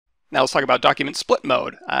Now let's talk about document split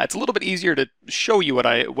mode. It's a little bit easier to show you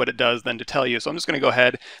what it does than to tell you. So I'm just going to go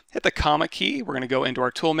ahead, hit the comma key. We're going to go into our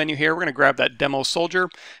tool menu here. We're going to grab that demo soldier.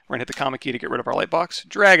 We're going to hit the comma key to get rid of our light box.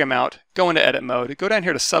 Drag him out. Go into edit mode. Go down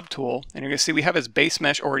here to subtool, and you're going to see we have his base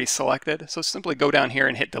mesh already selected. So simply go down here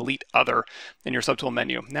and hit delete other in your subtool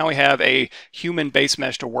menu. Now we have a human base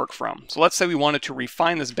mesh to work from. So let's say we wanted to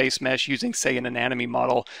refine this base mesh using, say, an anatomy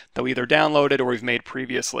model that we either downloaded or we've made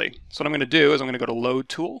previously. So what I'm going to do is I'm going to go to load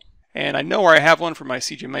tool. And I know where I have one from my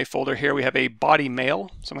CGMA folder here. We have a body male,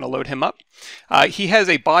 so I'm going to load him up. He has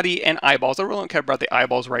a body and eyeballs. I really don't care about the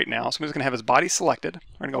eyeballs right now, so I'm just going to have his body selected.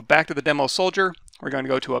 We're going to go back to the demo soldier. We're going to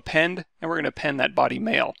go to append, and we're going to append that body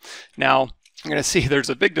male. Now, I'm going to see there's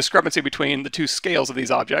a big discrepancy between the two scales of these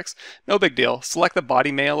objects. No big deal. Select the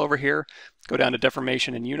body male over here, go down to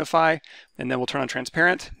deformation and unify, and then we'll turn on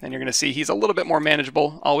transparent, and you're going to see he's a little bit more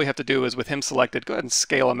manageable. All we have to do is, with him selected, go ahead and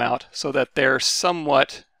scale him out so that they're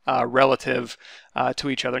somewhat relative to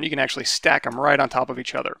each other, and you can actually stack them right on top of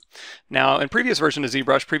each other. Now, in previous version of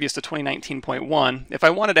ZBrush, previous to 2019.1, if I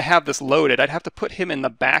wanted to have this loaded, I'd have to put him in the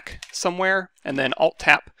back somewhere and then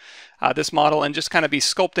Alt-tap this model and just kind of be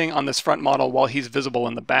sculpting on this front model while he's visible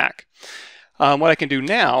in the back. What I can do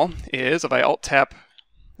now is, if I Alt-tap,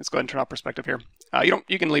 let's go ahead and turn off perspective here.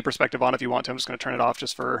 You can leave perspective on if you want to. I'm just going to turn it off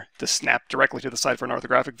just to snap directly to the side for an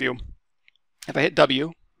orthographic view. If I hit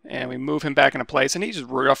W, and we move him back into place, and he's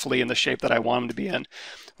roughly in the shape that I want him to be in.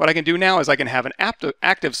 What I can do now is I can have an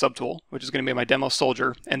active subtool, which is going to be my demo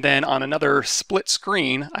soldier, and then on another split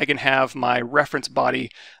screen, I can have my reference body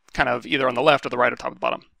kind of either on the left or the right or top or the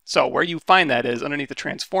bottom. So where you find that is underneath the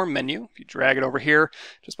transform menu. If you drag it over here,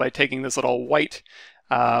 just by taking this little white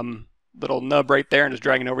little nub right there and just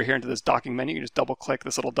dragging it over here into this docking menu, you just double click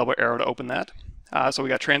this little double arrow to open that. So we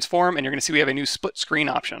got transform, and you're going to see we have a new split screen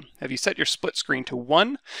option. If you set your split screen to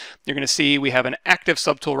 1, you're going to see we have an active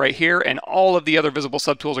subtool right here, and all of the other visible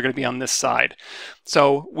subtools are going to be on this side.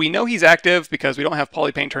 So we know he's active because we don't have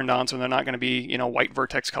polypaint turned on, so they're not going to be, white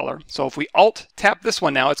vertex color. So if we Alt tap this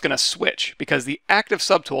one now, it's going to switch, because the active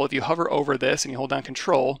subtool, if you hover over this and you hold down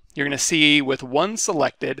Control, you're going to see with 1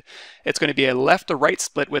 selected, it's going to be a left to right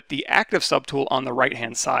split with the active subtool on the right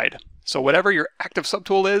hand side. So whatever your active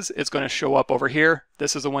subtool is, it's going to show up over here.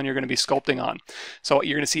 This is the one you're going to be sculpting on. So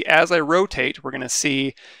you're going to see as I rotate, we're going to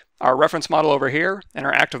see our reference model over here and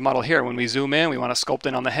our active model here. When we zoom in, we want to sculpt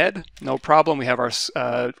in on the head. No problem. We have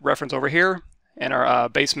our reference over here and our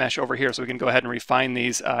base mesh over here, so we can go ahead and refine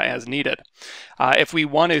these as needed. If we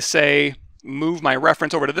want to, say, move my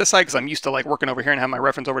reference over to this side, because I'm used to working over here and have my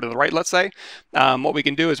reference over to the right, let's say, what we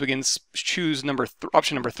can do is we can choose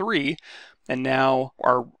option number 3, and now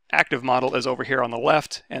our active model is over here on the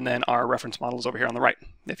left, and then our reference model is over here on the right.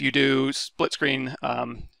 If you do split screen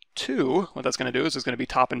 2, what that's going to do is it's going to be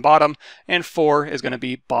top and bottom, and 4 is going to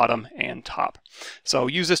be bottom and top. So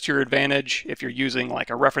use this to your advantage. If you're using like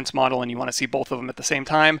a reference model and you want to see both of them at the same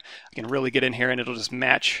time, you can really get in here and it'll just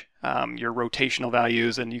match your rotational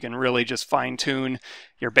values, and you can really just fine tune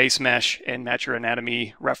your base mesh and match your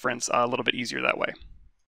anatomy reference a little bit easier that way.